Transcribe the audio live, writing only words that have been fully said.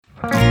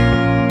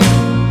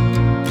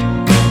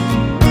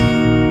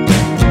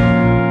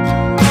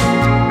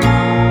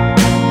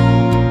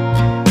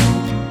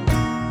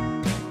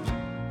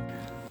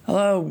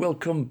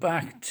welcome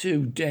back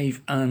to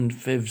Dave and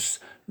Viv's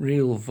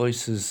Real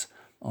Voices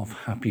of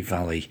Happy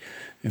Valley,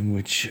 in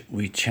which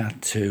we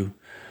chat to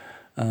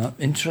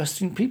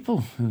interesting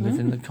people who live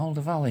in the Calder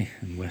Valley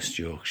in West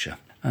Yorkshire.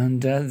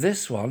 And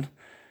this one,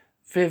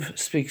 Viv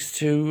speaks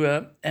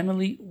to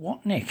Emily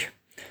Watnick,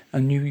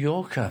 a New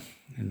Yorker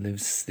who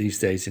lives these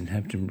days in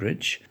Hebden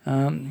Bridge.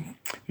 It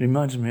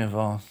reminds me of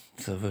our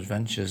sort of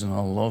adventures and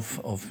our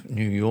love of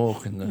New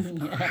York and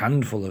the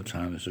handful of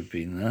times we've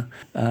been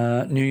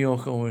there. New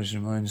York always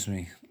reminds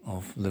me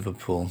of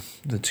Liverpool.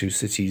 The two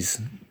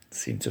cities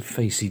seem to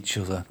face each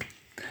other.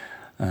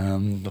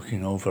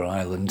 Looking over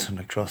Ireland and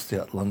across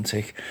the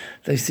Atlantic,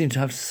 they seem to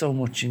have so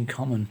much in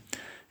common.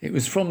 It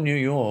was from New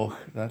York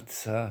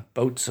that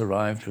boats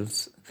arrived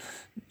with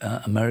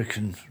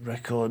American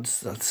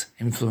records that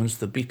influenced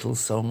the Beatles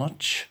so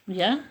much.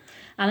 Yeah,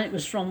 and it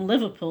was from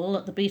Liverpool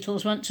that the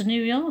Beatles went to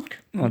New York.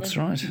 That's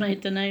right.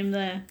 Made the name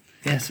there.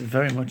 Yes,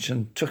 very much,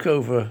 and took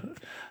over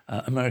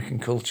American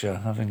culture,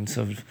 having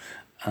sort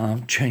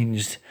of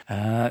changed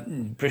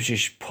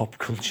British pop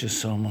culture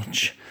so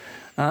much.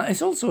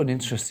 It's also an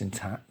interesting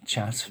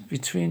chat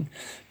between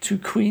two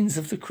queens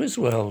of the quiz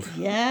world.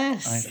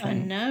 Yes, I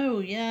know,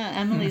 yeah.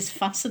 Emily's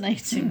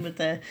fascinating with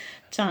their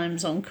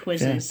times on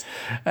quizzes.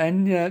 Yeah.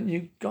 And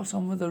you got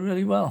on with her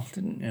really well,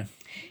 didn't you?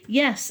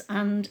 Yes,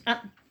 and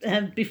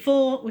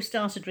before we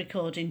started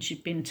recording,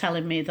 she'd been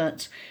telling me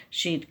that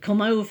she'd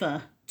come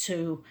over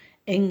to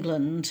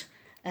England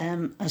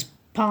as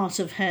part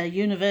of her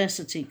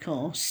university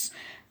course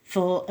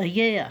for a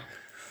year.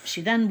 She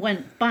then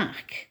went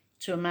back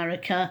to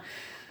America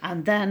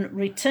and then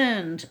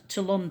returned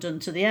to London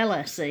to the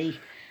LSE,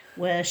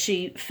 where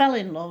she fell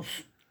in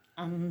love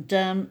and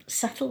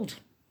settled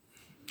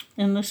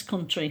in this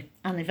country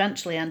and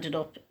eventually ended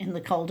up in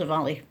the Calder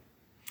Valley.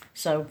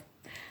 So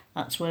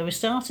that's where we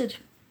started.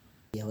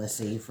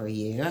 LSE for a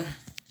year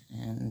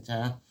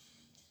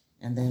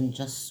and then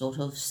just sort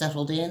of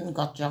settled in,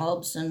 got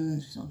jobs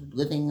and sort of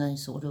living a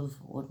sort of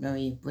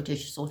ordinary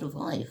British sort of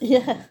life.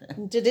 Yeah.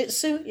 Did it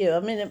suit you? I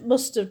mean, it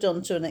must have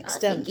done to an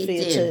extent for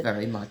you to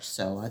very much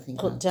so. I think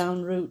put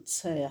down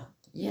roots here.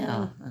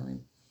 Yeah. I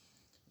mean,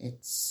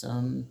 it's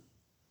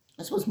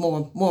I suppose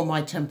more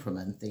my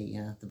temperament,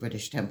 the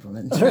British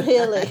temperament.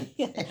 Really?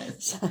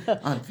 Yes.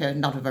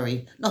 I'm not a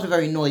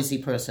very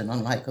noisy person,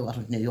 unlike a lot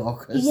of New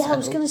Yorkers. Yeah, so. I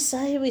was going to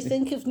say, we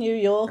think of New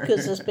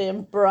Yorkers as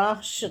being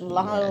brash and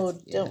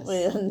loud, don't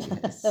we? And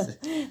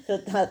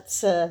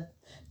that's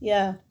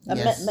yeah.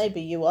 And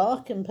maybe you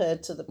are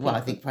compared to the people. Well,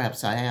 I think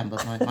perhaps I am,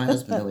 but my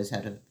husband always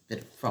had a bit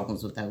of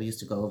problems with that. We used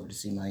to go over to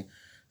see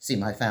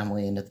my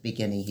family, and at the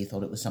beginning he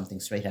thought it was something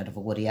straight out of a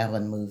Woody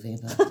Allen movie.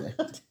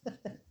 But,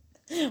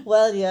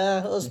 well,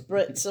 yeah, us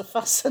Brits are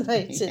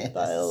fascinated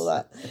by all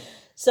that.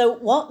 So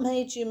what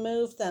made you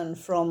move then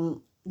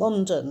from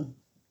London,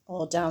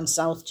 or down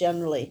south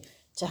generally,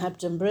 to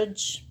Hebden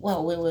Bridge?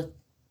 Well,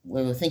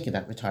 we were thinking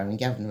about retiring.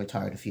 Gavin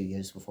retired a few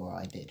years before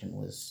I did and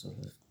was sort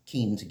of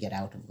keen to get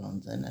out of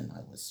London, and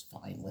I was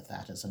fine with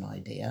that as an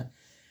idea.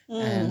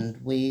 And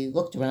we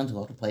looked around a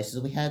lot of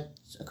places. We had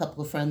a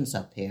couple of friends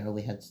up here.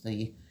 We had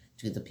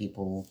two of the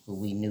people who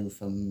we knew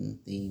from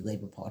the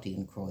Labour Party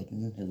in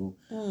Croydon, who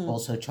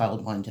also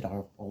childminded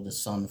our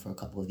oldest son for a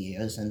couple of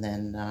years, and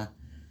then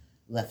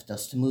left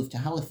us to move to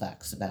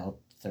Halifax about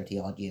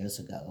 30-odd years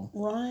ago.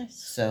 Right.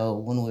 So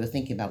when we were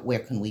thinking about where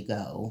can we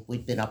go,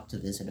 we'd been up to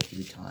visit a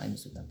few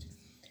times. We got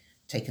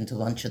taken to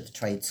lunch at the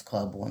Trades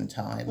Club one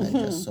time and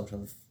just sort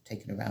of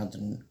taken around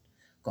and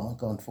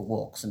gone for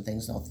walks and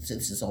things.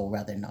 This is all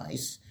rather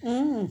nice.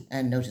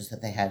 And noticed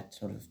that they had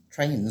sort of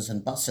trains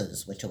and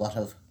buses, which a lot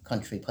of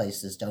country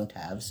places don't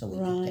have, so we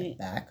could get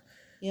back,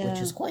 which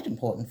is quite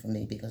important for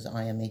me because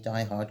I am a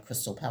diehard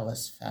Crystal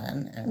Palace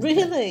fan. And,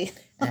 really?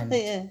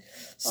 And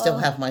still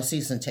have my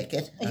season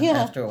ticket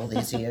after all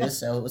these years,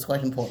 so it was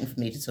quite important for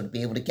me to sort of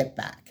be able to get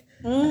back.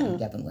 And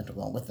Gavin went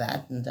along with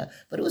that,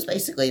 but it was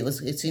basically,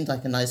 it seemed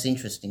like a nice,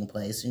 interesting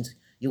place. And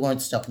you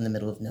weren't stuck in the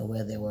middle of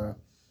nowhere. There were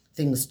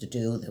things to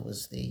do. There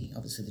was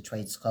obviously the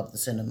Trades Club, the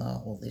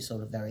cinema, all these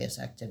sort of various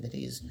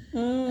activities,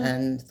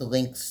 and the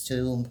links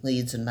to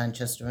Leeds and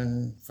Manchester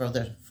and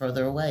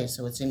further away.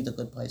 So it seemed a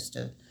good place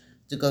to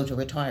go to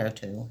retire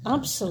to.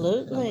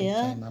 Absolutely,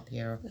 yeah. Came up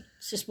here.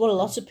 It's just what a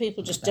lot of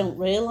just don't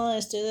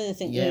realise, do they? They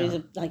think you're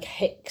either like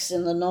Hicks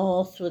in the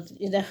north with,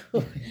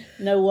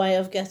 no way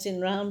of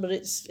getting round, but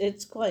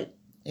it's quite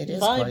it is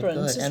vibrant, quite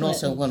good. isn't And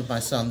also it? one of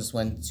my sons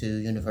went to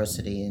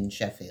university in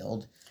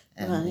Sheffield,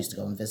 and used to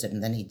go and visit,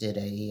 and then he did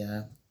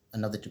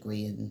another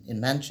degree in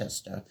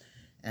Manchester,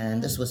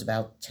 and this was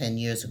about 10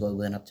 years ago. We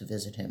went up to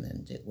visit him,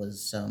 and it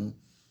was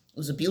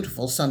a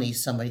beautiful sunny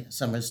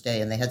summer's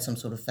day, and they had some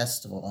sort of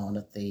festival on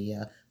at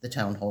the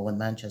town hall in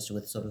Manchester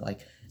with sort of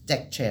like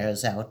deck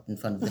chairs out in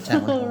front of the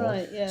town hall.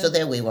 Right, yeah. So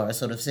there we were,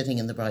 sort of sitting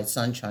in the bright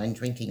sunshine,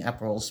 drinking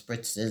Aperol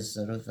spritzes,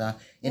 sort of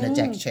in a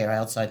deck chair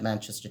outside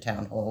Manchester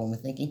Town Hall, and we're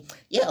thinking,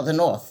 yeah, the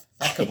north,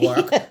 that could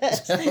work.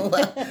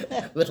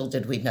 So, little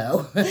did we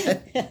know.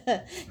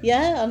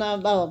 Yeah, and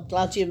I'm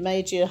glad you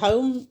made your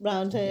home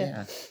round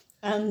here. Yeah.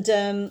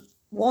 And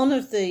one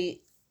of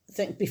the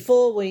think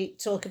before we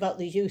talk about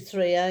the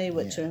U3A,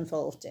 which you're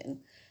involved in,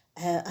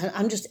 and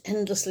I'm just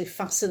endlessly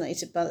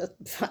fascinated by the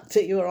fact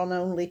that you are on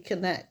Only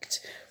Connect,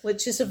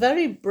 which is a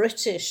very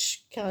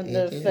British kind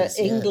of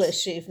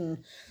English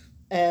even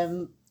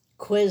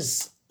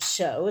quiz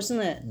show,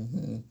 isn't it?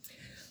 Mm-hmm.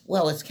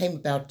 Well, it came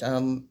about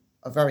a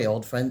very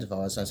old friend of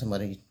ours, and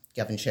somebody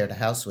Gavin shared a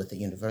house with at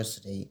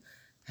university,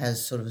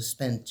 has sort of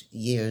spent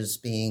years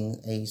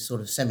being a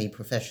sort of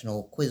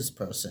semi-professional quiz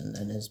person,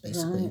 and is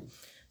basically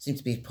seems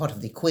to be part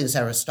of the quiz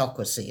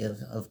aristocracy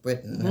of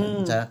Britain,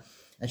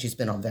 and she's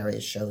been on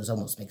various shows,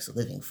 almost makes a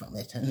living from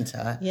it,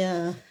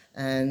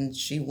 and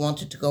she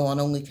wanted to go on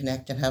Only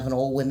Connect and have an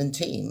all-women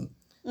team.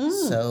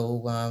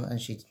 So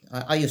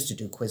I used to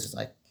do quizzes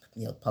like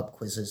pub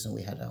quizzes, and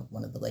we had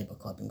one at the Labour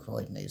Club in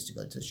Croydon I used to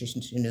go to.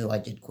 She knew I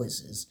did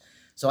quizzes,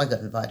 so I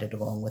got invited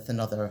along with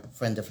another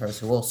friend of hers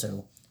who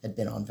also had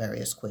been on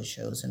various quiz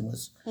shows and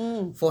was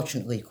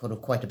fortunately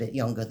quite a bit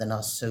younger than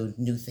us, so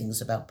knew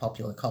things about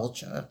popular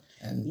culture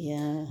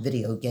and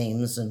video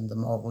games and the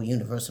Marvel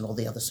Universe and all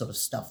the other sort of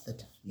stuff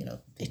that,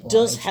 it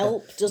does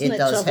help, doesn't it,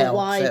 to have a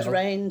wide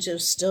range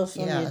of stuff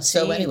on your team.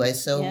 So anyway, we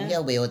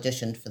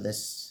auditioned for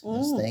this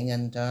thing,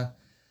 and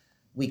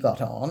we got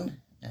on,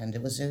 and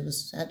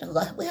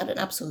we had an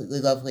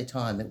absolutely lovely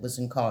time. It was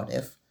in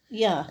Cardiff.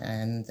 Yeah.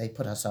 And they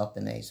put us up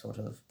in a sort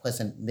of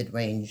pleasant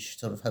mid-range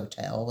sort of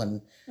hotel,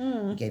 and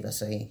gave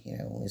us when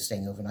we were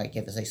staying overnight,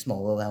 gave us a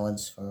small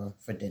allowance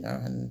for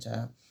dinner,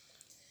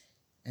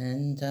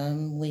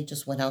 and we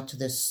just went out to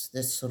this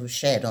sort of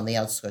shed on the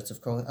outskirts of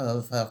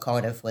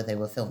Cardiff where they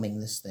were filming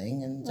this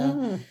thing,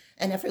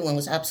 and everyone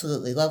was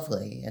absolutely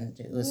lovely, and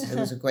it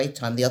was a great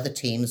time. The other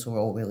teams were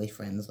all really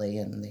friendly,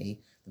 and the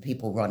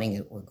people running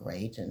it were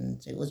great,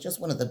 and it was just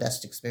one of the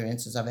best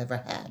experiences I've ever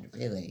had,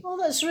 really. Oh,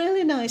 that's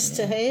really nice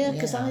to hear,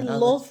 because I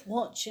love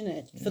watching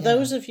it. For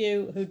those of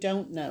you who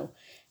don't know,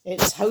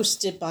 it's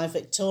hosted by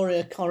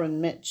Victoria Corrin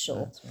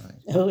Mitchell,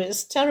 who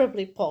is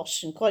terribly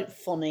posh and quite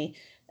funny.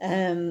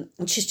 And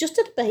she's just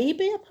had a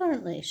baby,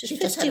 apparently. She's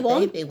 51. Just had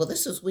a baby. Well,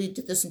 we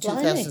did this in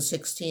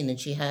 2016, and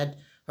she had,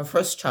 her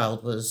first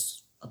child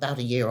was about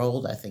a year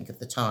old, I think, at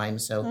the time.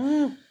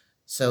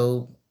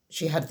 So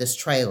she had this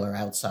trailer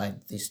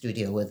outside the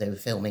studio where they were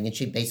filming, and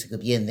she'd basically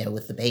be in there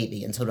with the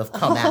baby and sort of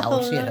come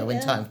out, in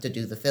time to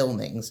do the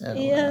filming. So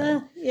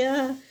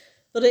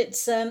But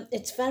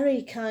it's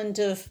very kind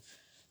of,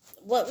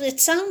 well, it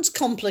sounds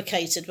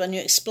complicated when you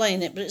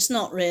explain it, but it's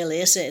not really,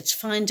 is it? It's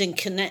finding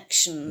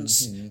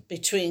connections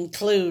between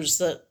clues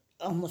that,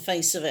 on the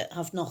face of it,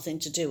 have nothing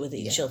to do with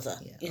each other,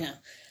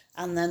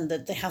 and then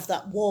that they have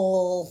that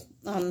wall,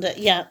 and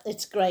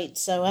it's great.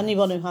 So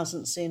anyone who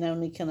hasn't seen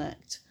Only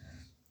Connect,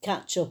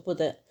 catch up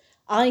with it.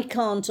 I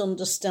can't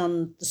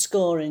understand the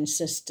scoring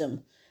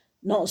system.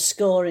 Not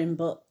scoring,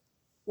 but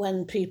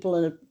when people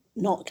are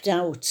knocked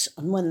out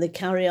and when they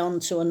carry on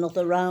to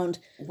another round.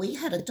 We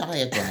had a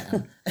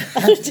diagram at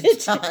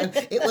the time.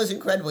 It was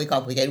incredibly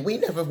complicated. We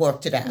never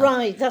worked it out.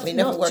 Right, that's we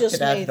never not worked just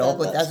it out me, at all.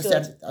 then. But as I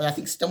said, I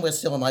think somewhere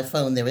still on my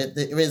phone there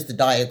is the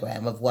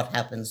diagram of what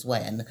happens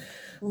when.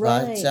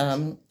 Right.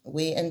 But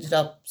we ended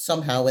up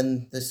somehow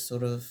in this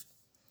sort of,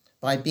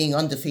 by being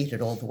undefeated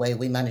all the way,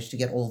 we managed to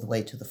get all the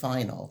way to the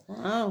final.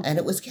 Wow. And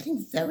it was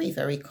getting very,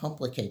 very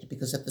complicated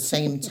because at the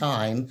same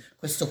time,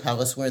 Crystal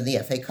Palace were in the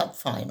FA Cup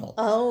final.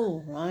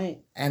 Oh, right.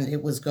 And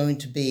it was going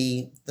to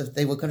be,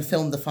 they were going to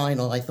film the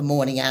final like the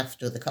morning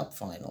after the cup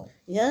final.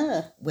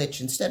 Yeah. Which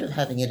instead of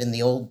having it in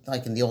the old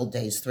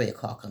days,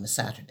 3:00 on a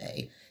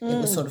Saturday, it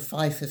was sort of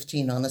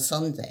 5:15 on a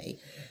Sunday.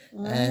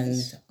 Right. And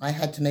I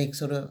had to make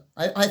sort of,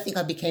 I think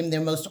I became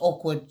their most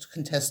awkward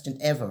contestant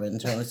ever in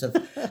terms of,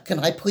 can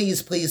I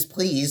please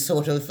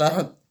sort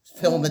of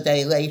film a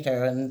day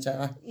later? And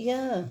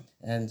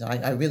and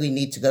I really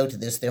need to go to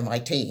this. They're my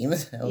team.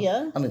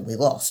 So, I mean, we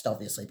lost,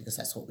 obviously, because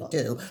that's what we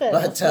do.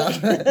 But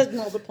that's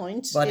not the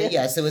point. But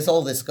yes, there was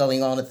all this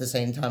going on at the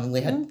same time. And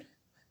we had,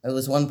 there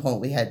was one point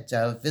we had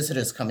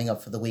visitors coming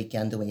up for the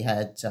weekend, and we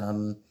had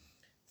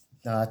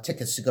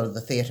tickets to go to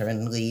the theatre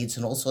in Leeds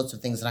and all sorts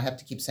of things, and I have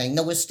to keep saying,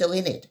 no, we're still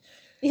in it.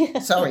 Yeah.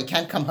 Sorry,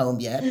 can't come home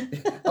yet.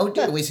 Oh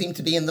dear, we seem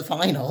to be in the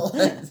final.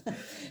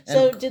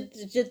 So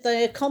did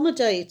they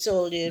accommodate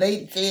all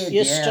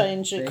your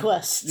strange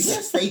requests?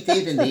 Yes, they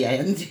did in the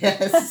end,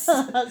 yes.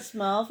 That's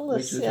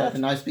marvellous. Which was rather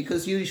nice,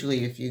 because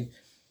usually if you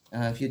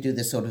do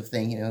this sort of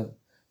thing,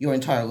 your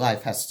entire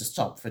life has to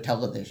stop for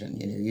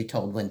television. You're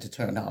told when to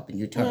turn up, and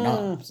you turn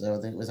up.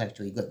 So it was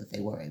actually good that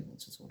they were able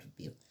to sort of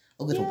be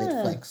a little bit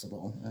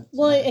flexible.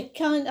 Well,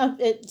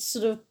 it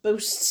sort of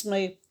boosts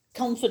my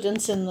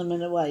confidence in them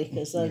in a way,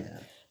 because I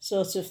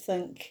sort of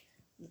think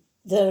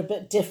they're a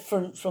bit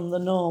different from the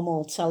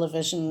normal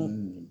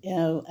television,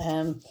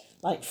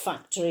 like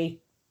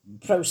factory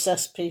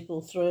process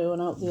people through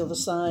and out the other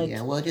side.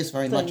 Yeah, well, it is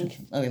very much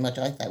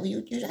like that. Well,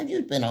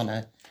 you've been on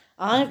a...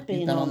 I've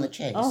been on the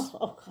chase.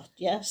 Oh God,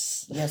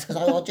 yes. Yes, because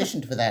I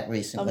auditioned for that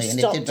recently, and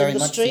it did very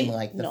much seem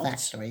like the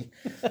factory.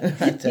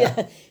 But,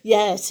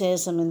 yeah, it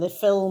is. I mean, they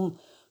film,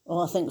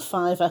 I think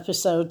 5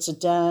 episodes a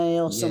day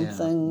or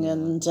something,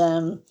 and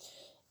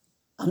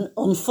And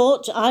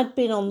unfortunately, I'd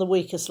been on the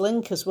Weakest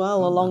Link as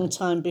well a long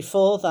time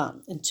before that,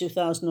 in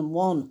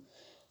 2001.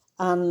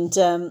 And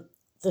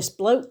this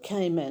bloke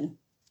came in,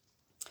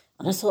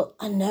 and I thought,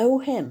 I know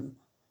him.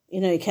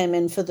 You know, he came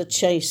in for the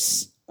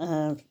Chase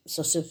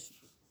sort of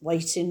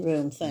waiting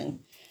room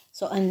thing.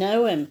 So I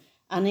know him.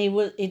 And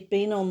he'd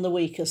been on the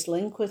Weakest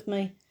Link with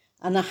me.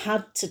 And I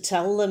had to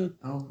tell them,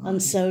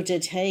 and so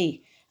did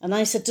he. And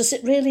I said, does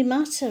it really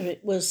matter?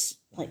 It was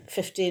like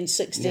 15,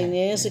 16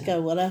 years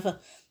ago, whatever.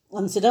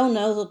 And said, oh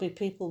no, there'll be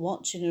people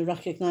watching who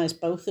recognise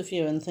both of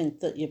you and think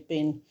that you've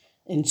been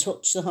in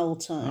touch the whole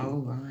time. Oh,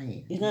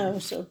 right. You know,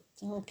 so,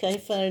 okay,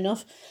 fair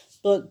enough.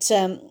 But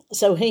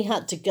so he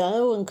had to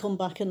go and come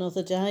back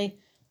another day.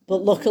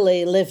 But luckily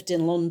he lived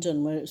in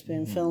London where it was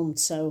being filmed,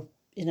 so,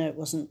 you know, it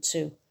wasn't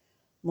too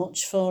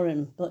much for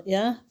him. But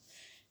yeah.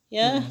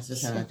 As I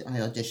said, I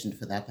auditioned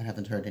for that, but I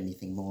haven't heard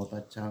anything more.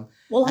 But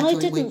well,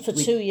 actually, I didn't for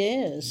 2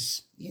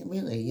 years. Yeah,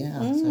 really, yeah.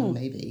 So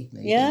maybe.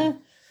 Yeah,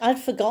 I'd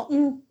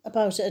forgotten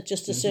about it. I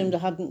just assumed I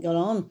hadn't got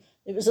on.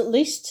 It was at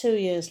least 2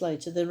 years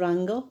later they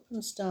rang up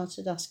and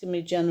started asking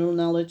me general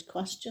knowledge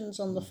questions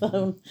on the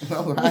phone.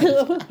 Oh,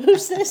 right.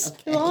 Who's this?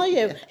 Okay. Who are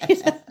you?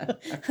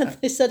 And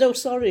they said, oh,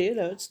 sorry, you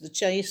know, it's the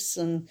Chase.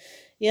 And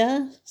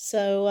yeah,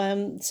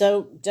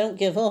 so don't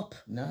give up.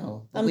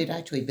 No, but we'd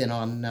actually been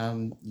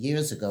on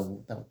years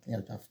ago,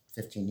 about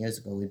 15 years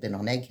ago, we'd been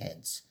on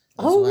Eggheads.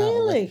 Oh,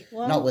 well, really?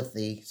 Wow. Not with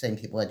the same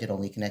people I did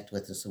only connect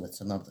with, so with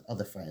some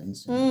other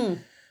friends.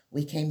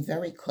 We came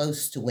very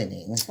close to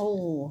winning,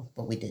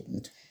 but we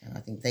didn't. And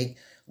I think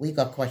we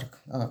got quite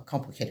a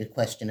complicated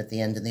question at the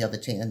end, and the other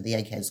team, and the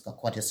Eggheads got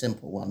quite a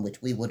simple one,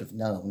 which we would have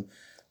known.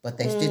 But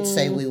they did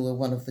say we were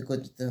one of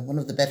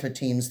the better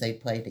teams they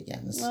played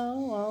against.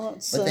 Oh, well,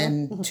 that's... But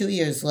then 2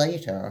 years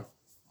later,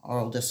 our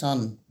older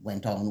son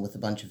went on with a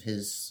bunch of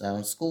his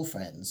school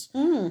friends,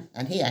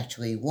 and he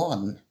actually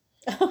won.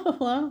 Oh,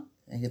 wow.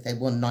 They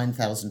won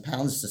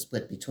 £9,000 to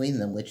split between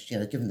them, which, you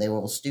know, given they were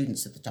all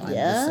students at the time,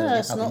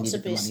 it's probably not needed to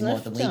the be money more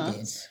than we sniffed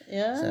did. at.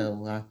 Yeah.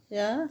 So,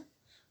 yeah.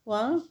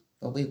 Wow.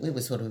 But we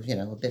were sort of, you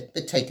know, a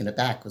bit taken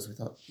aback because we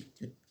thought,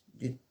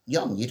 you're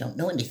young, you don't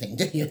know anything,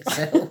 do you?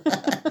 So,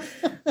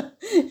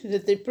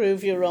 did they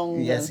prove you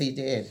wrong? Yes, he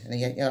did.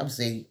 And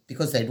obviously,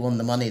 because they'd won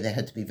the money, they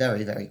had to be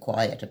very, very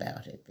quiet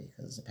about it,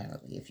 because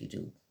apparently if you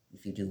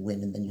do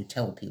win and then you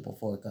tell people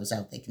before it goes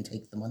out, they can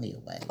take the money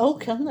away. Oh,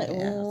 can they?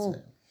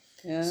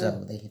 Yeah.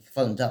 So they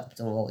phoned up,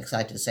 they were all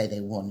excited to say they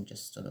won, and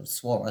just sort of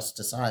swore us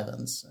to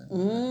silence.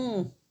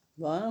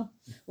 Wow.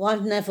 Well,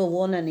 I've never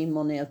won any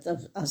money. As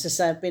I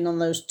say, I've been on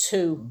those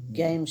two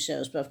game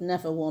shows, but I've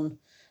never won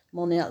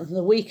money. Out of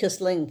the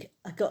Weakest Link,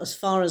 I got as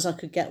far as I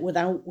could get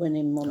without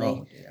winning money.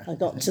 Oh, dear. I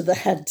got to the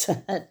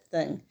head-to-head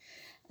thing.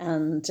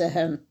 And,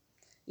 and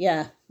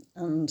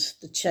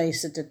the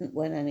Chaser didn't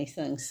win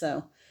anything,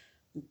 so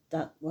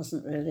that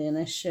wasn't really an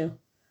issue.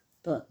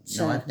 But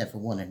no, I've never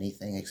won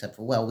anything except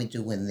for, we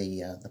do win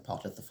the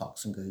pot of the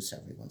Fox and Goose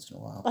every once in a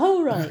while.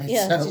 Oh, right,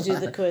 yeah, so, to do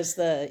the quiz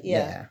there.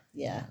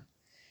 Yeah.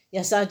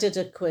 Yes, I did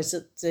a quiz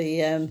at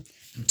the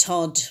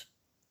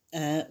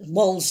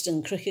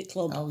Walsden Cricket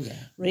Club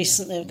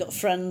recently. I've got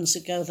friends who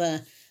go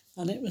there,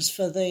 and it was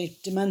for the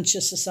Dementia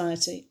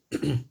Society.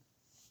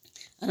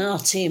 And our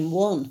team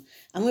won.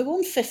 And we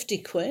won 50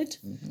 quid.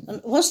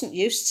 And I wasn't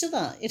used to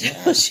that. You know,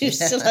 I was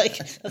used to like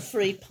a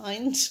free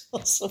pint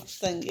or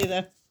something, you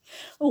know.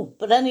 Oh,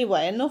 but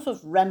anyway, enough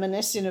of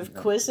reminiscing of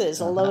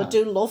quizzes, although I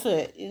do love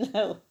it, you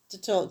know,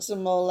 to talk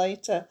some more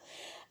later.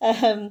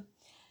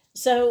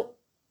 So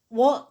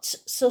what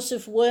sort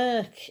of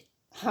work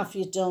have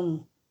you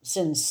done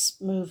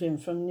since moving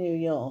from New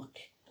York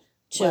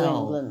to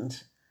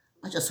England?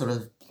 I just sort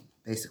of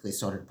basically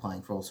started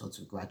applying for all sorts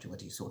of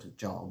graduate-y sort of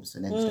jobs,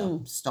 and ended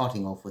up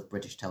starting off with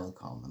British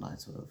Telecom, and I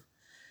sort of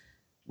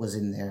was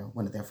in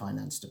one of their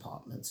finance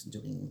departments and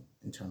doing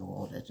internal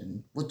audit,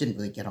 and didn't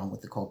really get on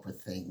with the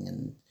corporate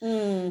thing,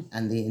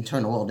 and the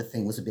internal audit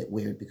thing was a bit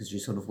weird because you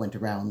sort of went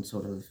around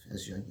sort of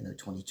as your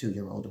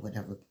 22-year-old or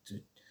whatever,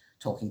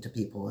 talking to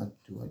people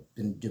who had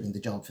been doing the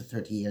job for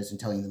 30 years and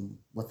telling them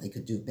what they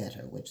could do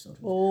better, which sort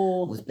of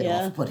was a bit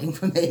off-putting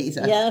for me.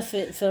 So. Yeah,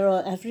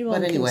 for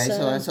everyone. But anyway,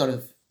 concerned. so I sort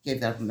of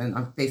gave that, and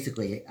then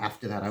basically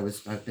after that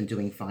I've been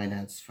doing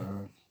finance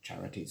for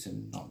charities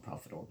and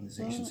non-profit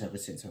organisations ever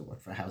since. I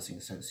worked for a housing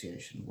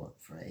association, worked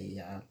for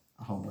a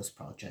homeless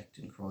project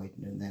in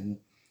Croydon, and then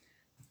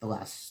the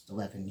last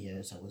 11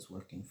 years I was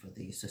working for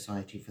the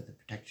Society for the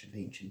Protection of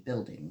Ancient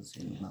Buildings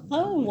in London.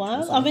 Oh,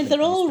 wow. I mean,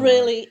 they're all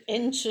really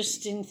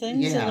interesting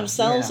things in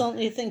themselves, aren't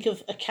they? You think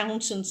of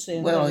accountancy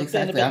and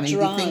exactly. Being a bit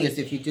dry. The thing is,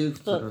 if you do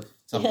sort of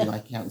something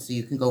like accountancy,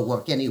 you can go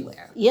work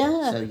anywhere.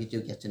 Yeah. So you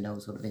do get to know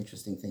sort of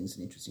interesting things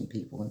and interesting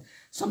people. And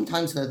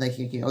sometimes though they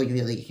think, you're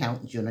the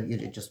accountant,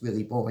 you're just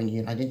really boring,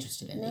 you're not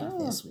interested in any of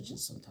this, which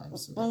is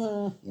sometimes sort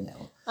of,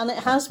 And it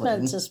has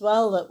meant as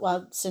well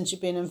that since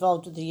you've been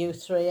involved with the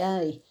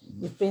U3A,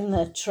 you've been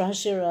their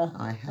treasurer.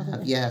 I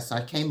have, yes.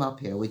 I came up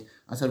here.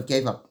 I sort of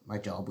gave up my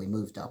job. We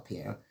moved up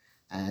here.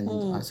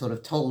 And I sort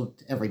of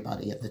told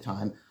everybody at the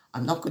time,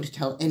 I'm not going to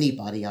tell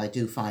anybody I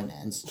do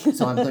finance,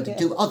 so I'm going to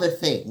do other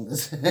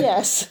things.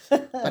 Yes.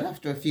 But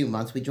after a few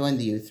months, we joined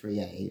the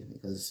U3A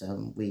because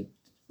we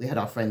had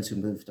our friends who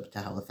moved up to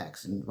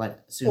Halifax, and right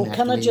soon after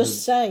can I we just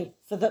moved, say,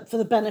 for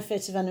the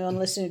benefit of anyone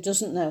listening who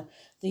doesn't know,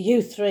 the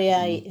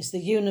U3A is the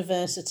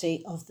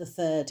University of the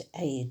Third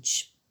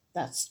Age.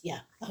 That's,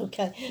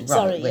 okay. right,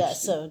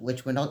 Sorry,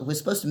 which we're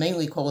supposed to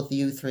mainly call it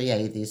the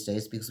U3A these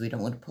days because we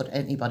don't want to put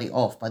anybody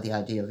off by the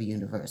idea of a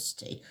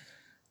university.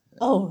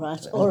 Oh,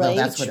 right. Or age,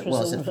 that's what it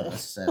was at presumably.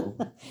 first. So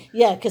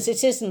Yeah, because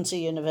it isn't a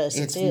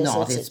university. it's is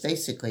not. it? It's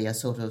basically a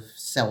sort of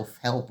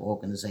self-help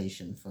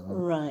organization for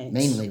Right.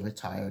 mainly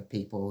retired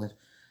people.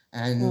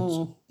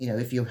 And,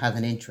 if you have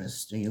an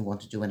interest and you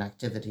want to do an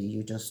activity,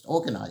 you just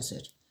organize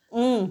it.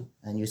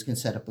 And you can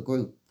set up a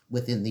group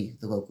within the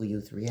local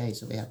U3A.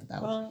 So we have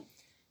about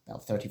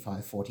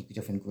 35, 40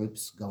 different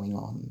groups going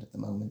on at the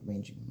moment,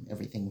 ranging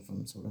everything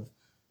from sort of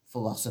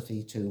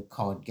philosophy to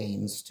card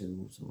games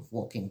to sort of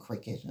walking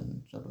cricket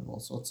and sort of all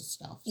sorts of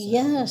stuff.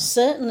 So,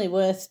 certainly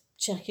worth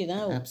checking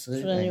out.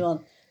 Absolutely. For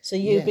anyone. So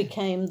you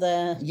became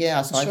their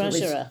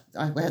treasurer.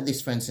 We had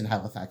these friends in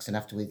Halifax, and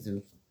after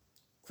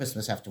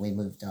Christmas, after we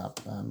moved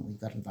up, we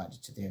got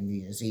invited to their New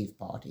Year's Eve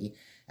party,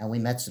 and we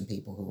met some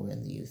people who were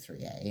in the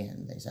U3A,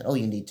 and they said, "Oh,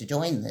 you need to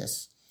join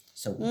this."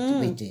 So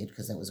we did,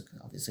 because that was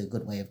obviously a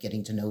good way of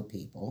getting to know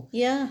people.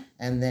 Yeah.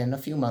 And then a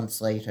few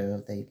months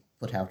later, they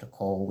put out a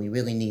call, "We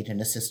really need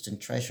an assistant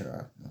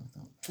treasurer." And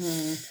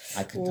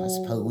I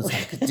suppose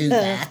I could do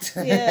that.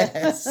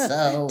 Yeah.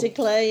 So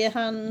declare your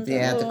hand.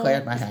 Yeah,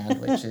 declared my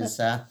hand, which is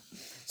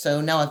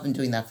so now I've been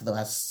doing that for the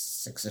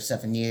last 6 or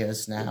 7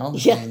 years now,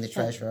 being the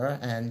treasurer,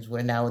 and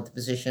we're now at the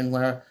position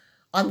where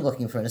I'm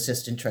looking for an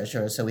assistant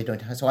treasurer, so I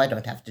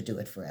don't have to do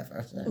it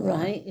forever. So,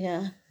 right.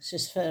 Yeah. It's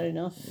just fair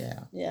enough.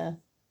 Yeah. Yeah.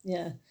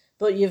 Yeah.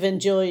 But you've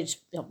enjoyed,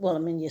 well, I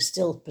mean, you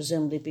still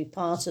presumably be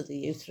part of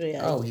the U3A.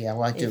 Oh, yeah,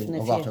 well, I do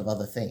a lot of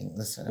other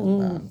things.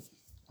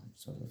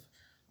 So,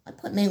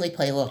 mainly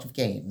play a lot of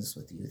games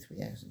with the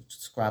U3A,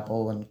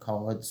 Scrabble and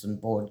cards and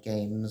board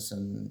games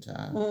and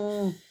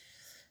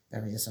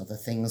various other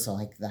things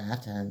like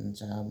that. And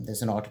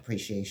there's an art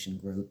appreciation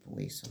group.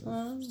 We sort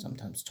of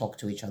sometimes talk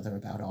to each other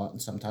about art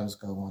and sometimes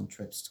go on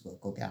trips to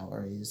local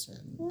galleries.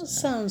 And That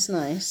sounds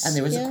nice. And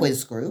there is a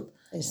quiz group.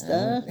 Is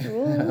there?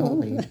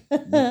 We meet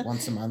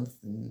once a month.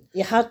 And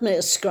you had me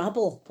at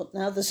Scrabble, but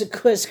now there's a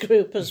quiz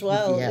group as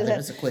well. Yeah, there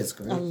is a quiz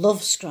group. I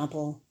love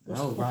Scrabble.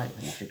 Oh, right.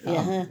 You should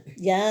come.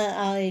 Yeah,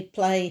 I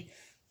play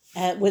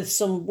with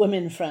some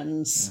women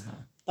friends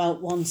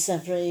about once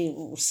every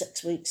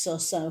 6 weeks or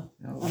so.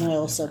 And I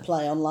also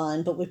play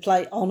online, but we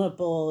play on a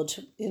board,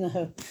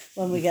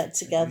 when we get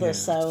together.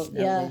 So,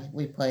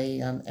 We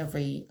play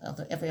every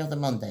other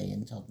Monday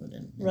in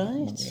Todmorden.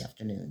 Right. Monday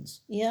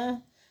afternoons. Yeah.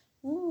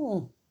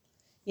 Oh.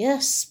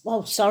 Yes.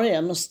 Well, sorry, I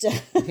must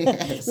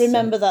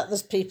remember that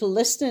there's people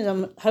listening.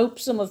 I hope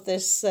some of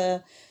this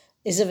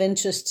is of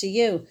interest to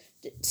you.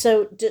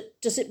 So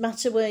does it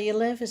matter where you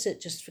live? Is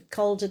it just for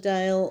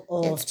Calderdale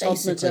or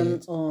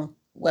Todmorden?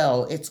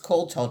 Well, it's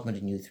called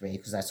Todmorden U3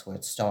 because that's where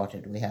it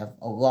started. We have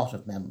a lot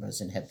of members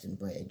in Hebden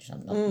Bridge.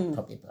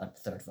 Probably about a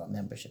third of our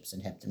memberships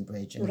in Hebden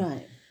Bridge. And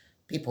right.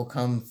 People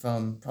come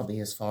from probably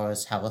as far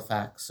as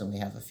Halifax, and we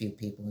have a few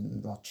people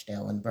in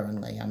Rochdale and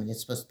Burnley. I mean,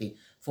 it's supposed to be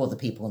for the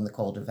people in the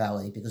Calder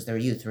Valley because there are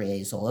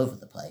U3As all over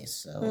the place.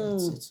 So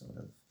it's sort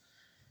of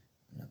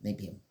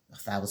maybe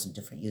 1,000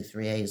 different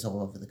U3As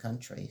all over the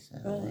country. So,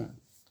 right.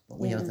 But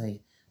we are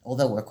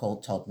although we're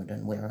called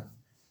Todmorden, we're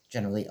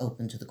generally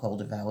open to the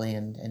Calder Valley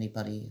and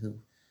anybody who,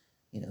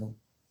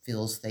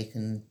 feels they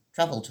can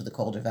travel to the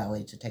Calder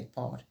Valley to take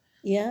part.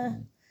 Yeah.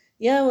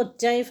 Yeah, well,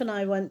 Dave and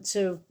I went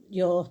to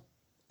your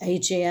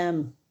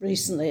AGM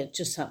recently. It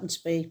just happened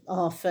to be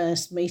our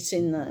first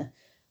meeting there.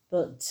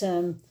 But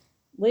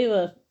we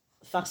were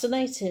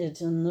fascinated,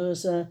 and there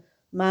was a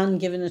man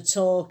giving a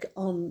talk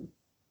on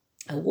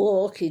a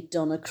walk he'd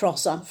done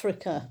across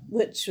Africa,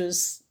 which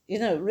was,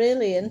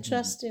 really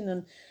interesting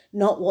and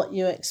not what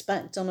you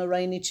expect on a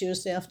rainy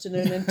Tuesday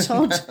afternoon in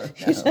Todd.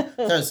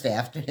 Thursday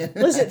afternoon.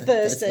 Was it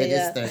Thursday? It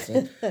is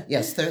Thursday.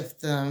 Yes,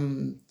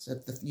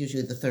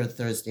 usually the third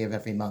Thursday of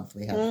every month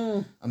we have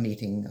a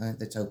meeting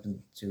that's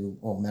open to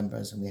all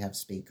members, and we have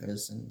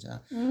speakers and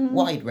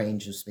wide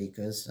range of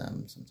speakers.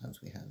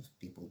 Sometimes we have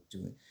people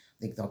doing,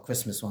 I think our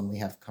Christmas one we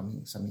have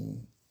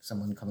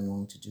someone coming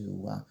on to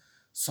do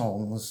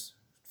songs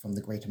from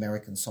the Great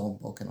American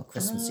Songbook and a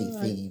Christmassy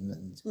theme.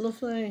 And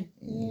lovely.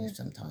 You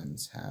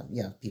sometimes have,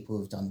 people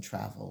who've done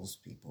travels,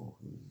 people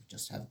who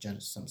just have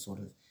some sort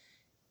of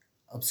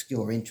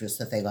obscure interest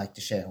that they like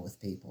to share with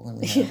people. And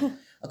we have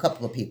a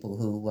couple of people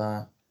who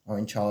are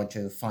in charge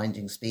of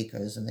finding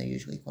speakers, and they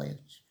usually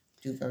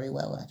do very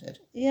well at it.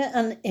 Yeah,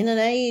 and in an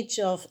age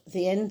of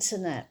the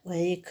internet where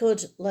you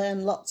could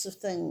learn lots of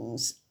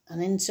things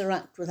and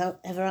interact without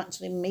ever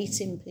actually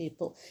meeting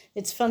people,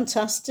 it's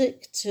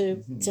fantastic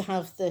to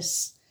have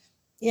this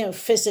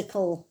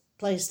physical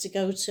place to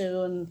go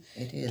to and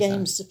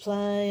games to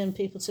play and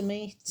people to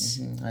meet.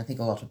 I think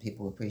a lot of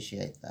people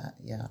appreciate that,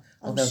 yeah.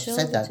 I'm Although sure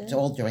said they that do.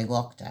 all during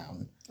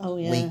lockdown.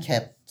 we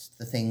kept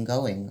the thing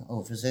going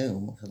over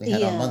Zoom. We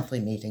had our monthly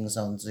meetings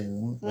on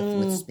Zoom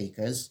with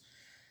speakers,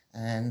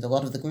 and a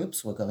lot of the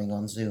groups were going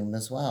on Zoom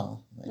as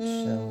well, which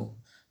so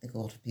I think a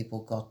lot of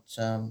people got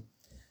a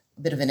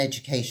bit of an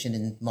education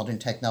in modern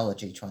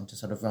technology, trying to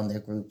sort of run their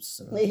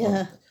groups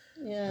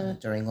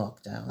during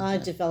lockdown. I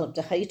developed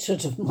a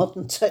hatred of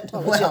modern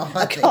technology. Well,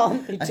 I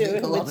can't be doing I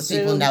think a lot of Zoom.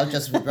 people now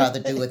just would rather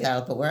do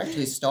without, but we're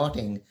actually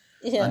starting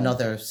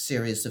another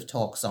series of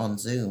talks on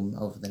Zoom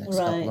over the next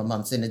couple of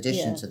months, in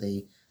addition to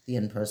the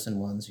in-person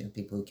ones,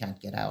 people who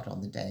can't get out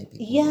on the day.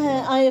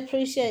 I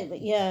appreciate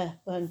that,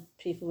 when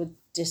people with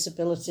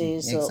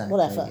disabilities or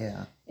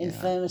whatever,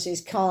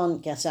 infirmities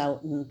can't get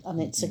out,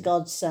 and it's a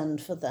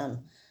godsend for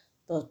them.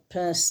 But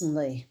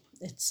personally,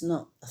 it's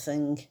not a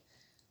thing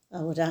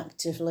I would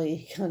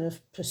actively kind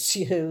of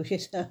pursue,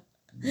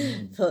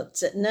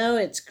 But no,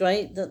 it's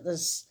great that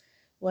there's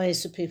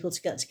ways for people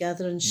to get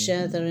together and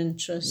share their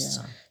interests.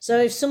 Yeah. So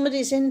if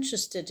somebody's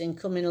interested in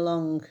coming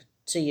along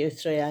to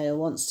U3A or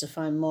wants to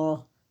find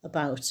more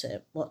about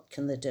it, what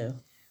can they do?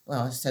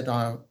 Well, I said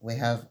we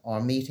have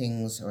our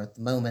meetings are at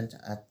the moment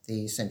at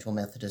the Central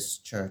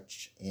Methodist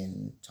Church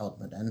in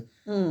Todmorden,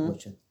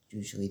 which is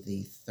usually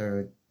the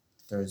third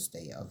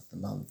Thursday of the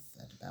month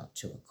at about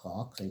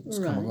 2:00. So you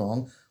can come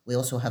along. We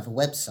also have a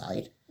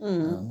website,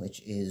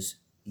 which is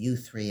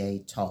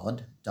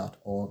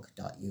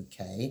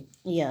u3atod.org.uk.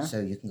 Yeah. So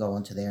you can go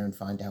onto there and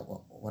find out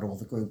what all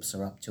the groups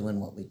are up to and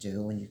what we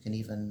do, and you can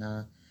even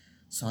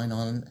sign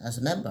on as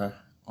a member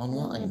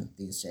online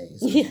these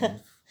days. Yeah.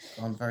 We've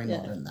gone very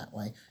modern that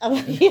way.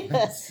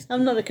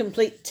 I'm not a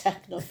complete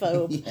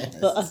technophobe,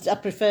 but I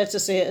prefer to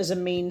see it as a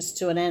means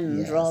to an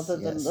end rather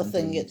than the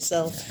thing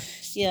itself.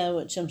 Yeah,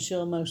 which I'm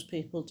sure most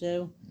people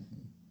do.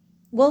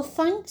 Well,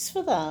 thanks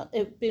for that.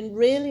 It's been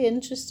really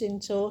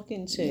interesting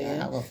talking to you.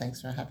 Yeah, well, thanks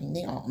for having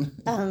me on.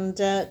 And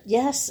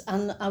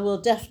and I will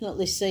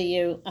definitely see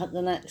you at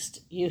the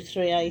next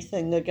U3A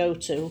thing I go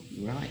to.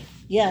 Right.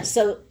 Yeah,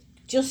 so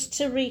just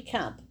to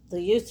recap, the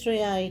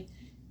U3A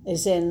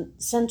is in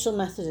Central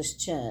Methodist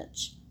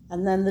Church,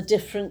 and then the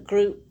different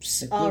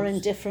groups are in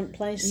different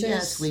places.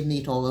 Yes, we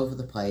meet all over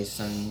the place,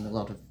 and a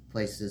lot of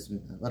places, a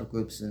lot of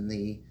groups in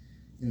the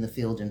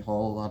Fielding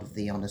Hall, a lot of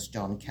the Honest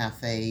John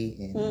Cafe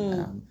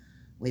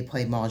we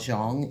play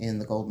mahjong in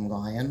the Golden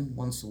Lion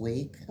once a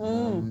week.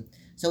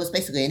 So it's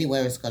basically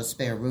anywhere it's got a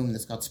spare room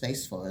that's got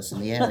space for us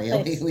in the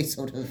area. We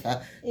sort of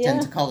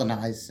tend to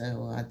colonize.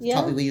 So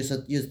probably we use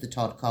the new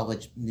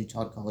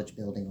Todd College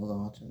building a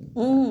lot.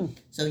 And,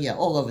 so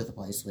all over the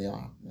place we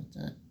are.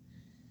 But,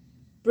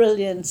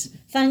 brilliant.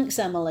 Thanks,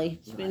 Emily.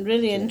 It's been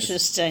really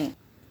interesting.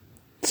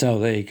 So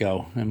there you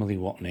go, Emily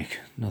Watnick,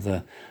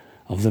 another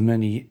of the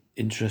many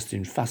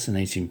interesting,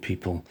 fascinating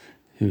people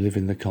who live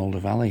in the Calder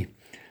Valley.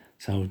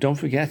 So don't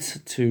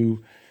forget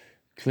to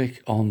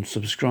click on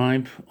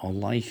subscribe or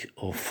like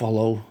or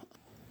follow,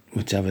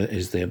 whichever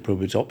is the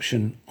appropriate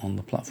option on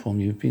the platform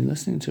you've been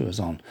listening to us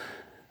on.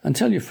 And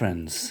tell your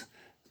friends,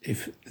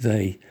 if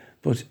they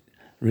put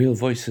Real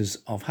Voices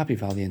of Happy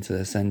Valley into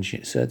their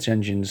search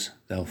engines,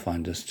 they'll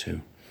find us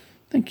too.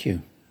 Thank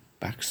you.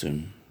 Back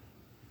soon.